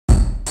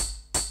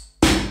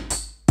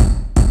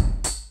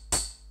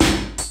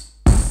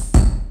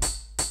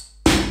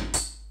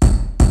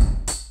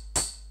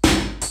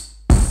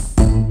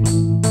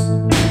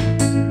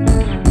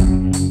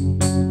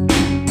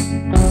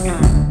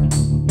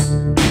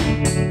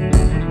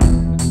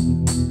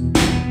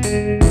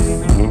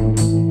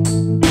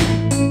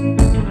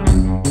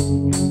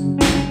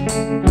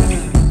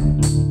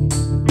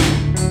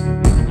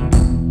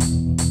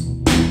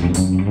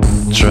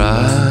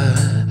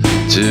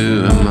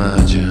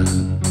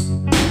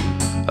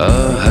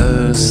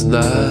Christmas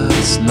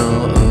that's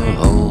not a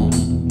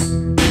home.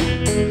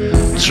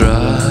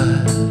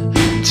 Try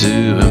to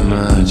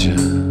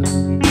imagine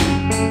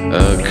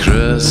a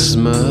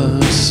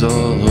Christmas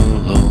all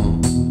alone.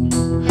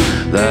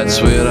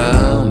 That's where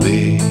I'll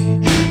be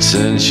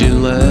since you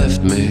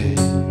left me.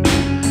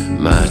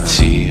 My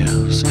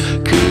tears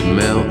could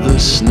melt the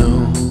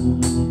snow.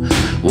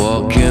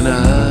 What can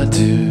I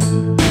do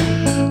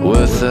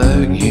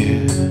without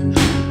you?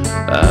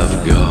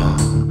 I've got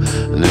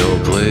no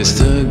place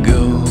to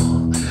go.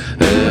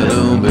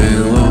 It'll be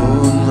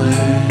lonely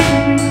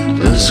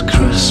this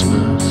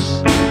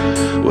Christmas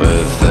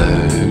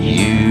without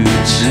you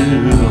to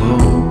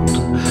hold.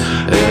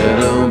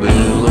 It'll be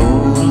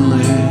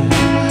lonely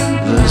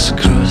this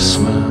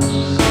Christmas,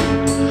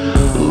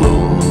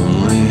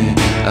 lonely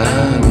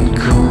and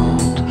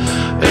cold.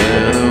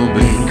 It'll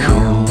be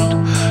cold,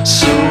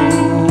 so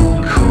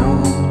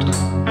cold,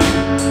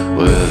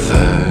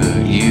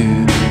 without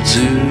you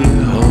to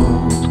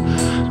hold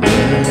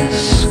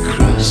this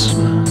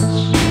Christmas.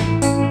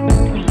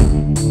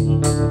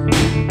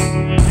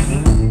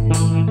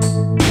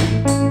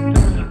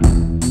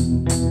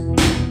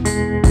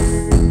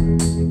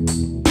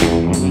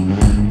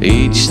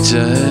 Each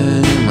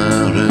time I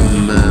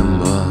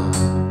remember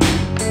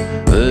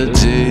the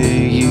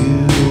day you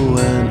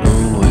went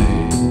away,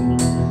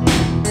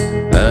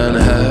 and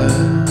how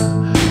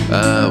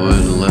I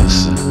would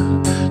listen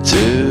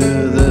to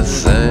the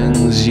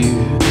things you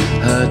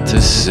had to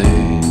say.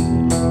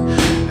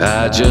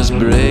 I just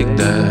break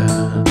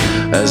down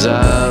as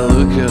I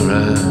look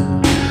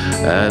around,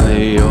 and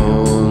the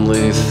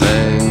only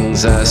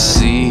things I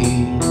see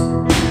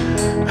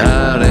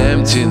are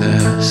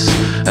emptiness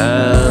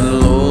and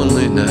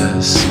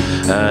loneliness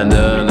and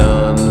an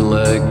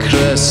unlit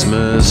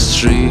Christmas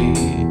tree.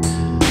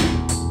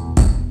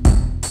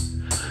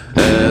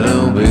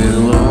 It'll be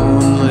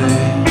lonely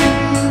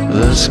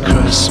this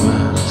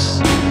Christmas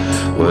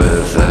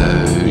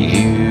without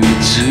you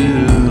to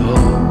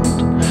hold.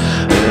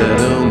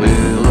 It'll be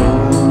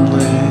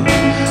lonely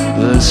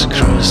this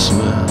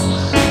Christmas,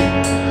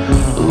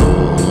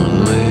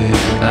 lonely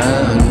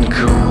and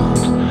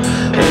cold.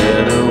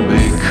 It'll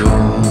be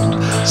cold,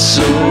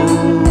 so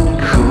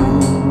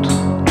cold,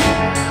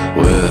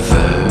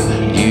 without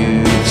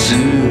you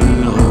to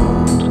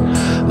hold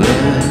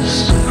this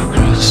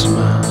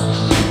Christmas.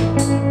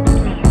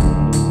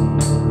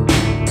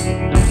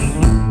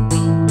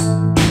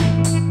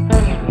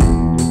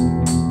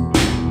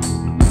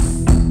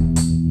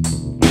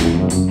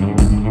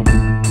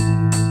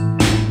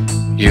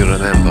 You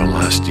remember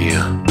last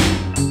year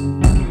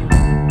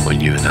when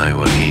you and I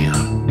were here,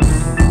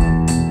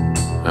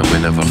 and we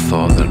never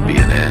thought there'd be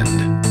an end.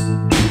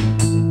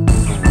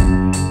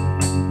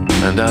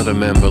 And I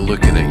remember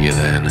looking at you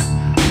then,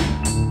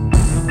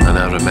 and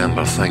I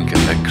remember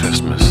thinking that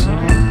Christmas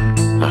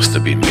must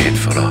have been made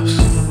for us.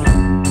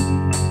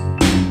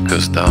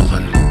 'Cause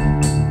darling,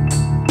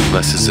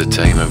 this is the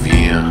time of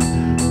year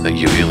that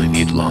you really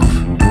need love,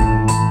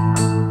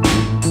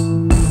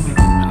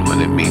 and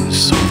when it means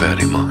so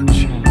very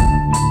much.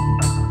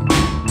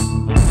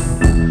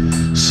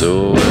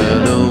 So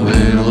it'll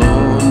be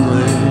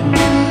lonely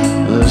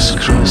this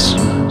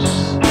Christmas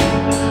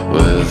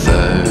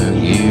without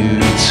you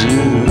to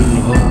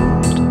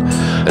hold.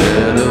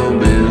 It'll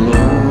be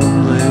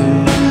lonely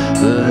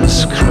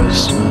this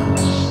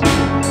Christmas,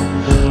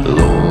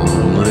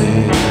 lonely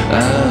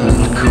and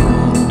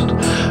cold.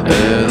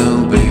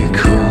 It'll be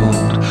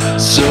cold,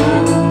 so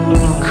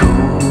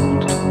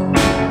cold,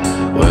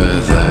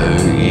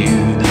 without you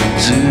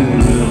to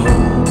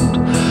hold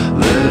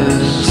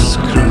this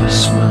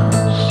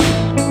Christmas.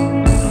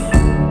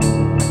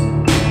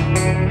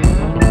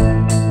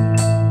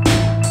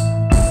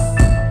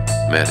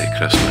 Merry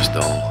Christmas,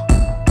 doll.